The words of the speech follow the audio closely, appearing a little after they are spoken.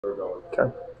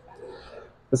Okay.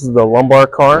 This is the lumbar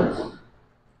CAR.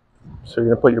 So you're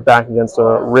going to put your back against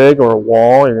a rig or a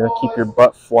wall. You're going to keep your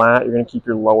butt flat. You're going to keep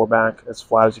your lower back as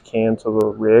flat as you can to the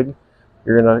rig.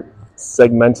 You're going to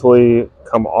segmentally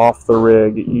come off the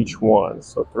rig each one.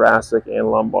 So thoracic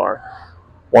and lumbar,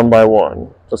 one by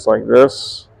one, just like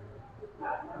this,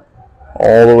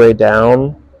 all the way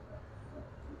down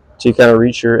till you kind of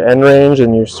reach your end range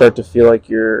and you start to feel like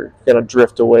you're going to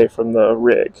drift away from the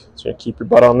rig. So you're going to keep your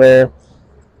butt on there,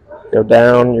 go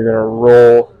down, you're going to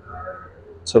roll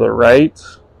to the right.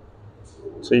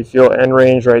 So you feel end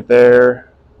range right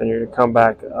there, then you're going to come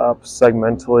back up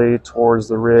segmentally towards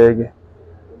the rig,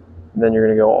 and then you're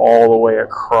going to go all the way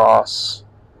across,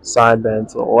 side bend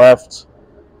to the left.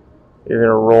 You're going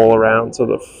to roll around to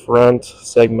the front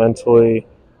segmentally,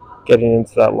 getting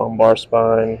into that lumbar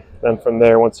spine. Then from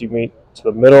there, once you meet to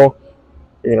the middle,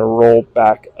 you're going to roll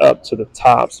back up to the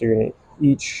top. So you're going to,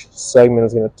 each segment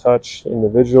is going to touch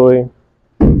individually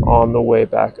on the way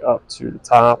back up to the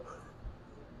top.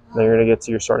 Then you're going to get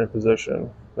to your starting position.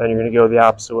 Then you're going to go the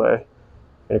opposite way.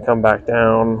 You're going to come back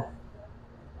down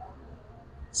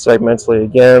segmentally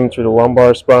again through the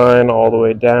lumbar spine all the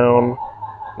way down.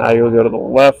 Now you'll go to the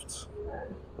left,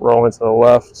 roll into the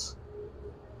left,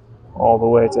 all the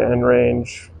way to end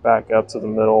range, back up to the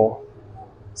middle,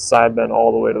 side bend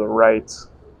all the way to the right.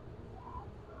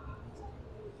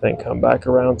 Then come back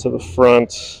around to the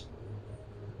front,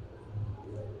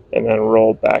 and then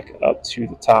roll back up to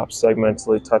the top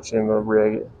segmentally, touching the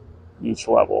rig each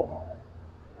level.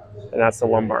 And that's the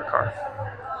lumbar CAR.